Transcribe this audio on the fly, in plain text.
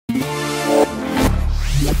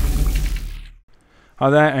Hi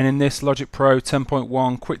there, and in this Logic Pro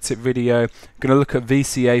 10.1 quick tip video, I'm going to look at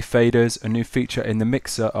VCA Faders, a new feature in the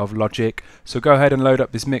mixer of Logic. So go ahead and load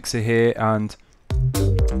up this mixer here, and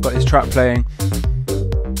got this track playing.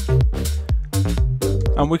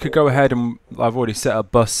 And we could go ahead and I've already set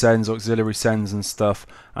up bus sends, auxiliary sends and stuff,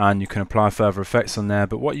 and you can apply further effects on there.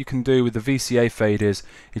 But what you can do with the VCA faders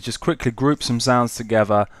is just quickly group some sounds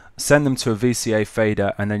together, send them to a VCA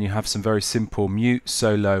fader, and then you have some very simple mute,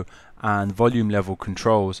 solo and volume level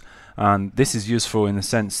controls. And this is useful in the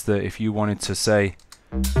sense that if you wanted to say,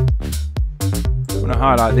 I want to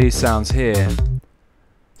highlight these sounds here,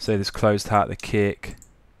 say this closed hat, the kick,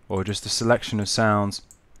 or just a selection of sounds,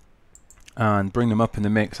 and bring them up in the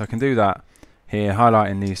mix, I can do that here,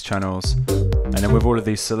 highlighting these channels, and then with all of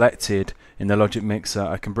these selected in the Logic mixer,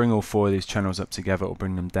 I can bring all four of these channels up together or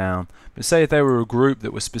bring them down. But say if they were a group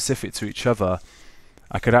that was specific to each other,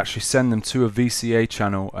 I could actually send them to a VCA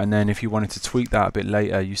channel, and then if you wanted to tweak that a bit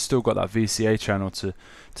later, you still got that VCA channel to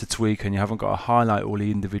tweak, and you haven't got to highlight all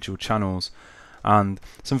the individual channels. And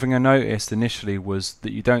something I noticed initially was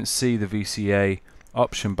that you don't see the VCA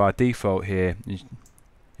option by default here.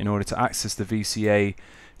 In order to access the VCA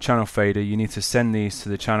channel fader, you need to send these to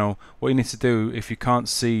the channel. What you need to do, if you can't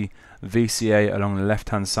see VCA along the left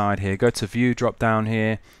hand side here, go to View, drop down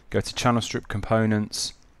here, go to Channel Strip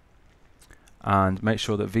Components, and make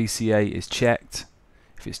sure that VCA is checked.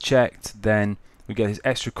 If it's checked, then we get this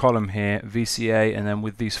extra column here, VCA, and then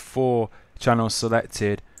with these four channels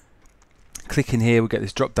selected, click in here, we get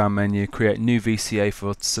this drop down menu, create new VCA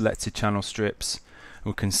for selected channel strips.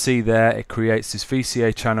 We can see there it creates this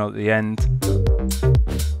VCA channel at the end,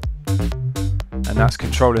 and that's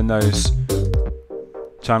controlling those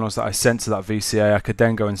channels that I sent to that VCA. I could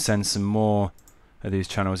then go and send some more of these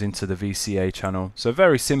channels into the VCA channel. So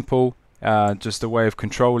very simple, just a way of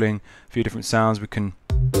controlling a few different sounds.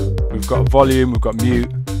 We've got volume, we've got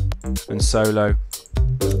mute and solo.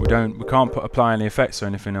 We can't apply any effects or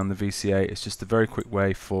anything on the VCA. It's just a very quick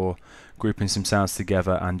way for grouping some sounds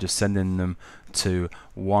together and just sending them to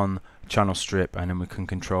one channel strip, and then we can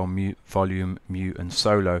control mute, volume, mute and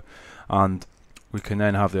solo, and we can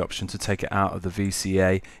then have the option to take it out of the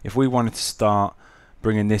VCA. If we wanted to start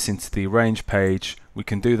bringing this into the arrange page, we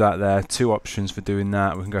can do that there. Two options for doing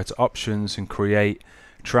that. We can go to options and create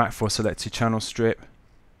track for selected channel strip,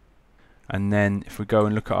 and then if we go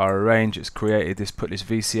and look at our arrange, it's created this, put this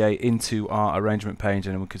VCA into our arrangement page,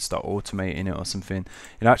 and then we could start automating it or something.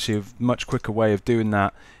 And actually a much quicker way of doing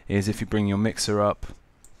that is if you bring your mixer up,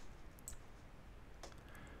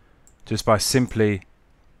 just by simply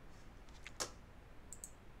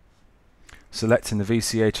selecting the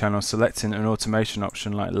VCA channel, selecting an automation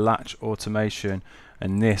option like latch automation,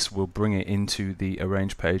 and this will bring it into the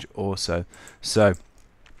arrange page also. So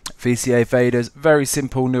VCA faders, very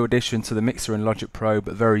simple new addition to the mixer in Logic Pro,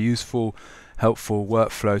 but very useful, helpful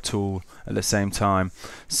workflow tool at the same time.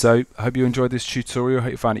 So I hope you enjoyed this tutorial, I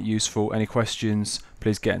hope you found it useful. Any questions,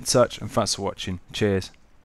 please get in touch, and thanks for watching. Cheers.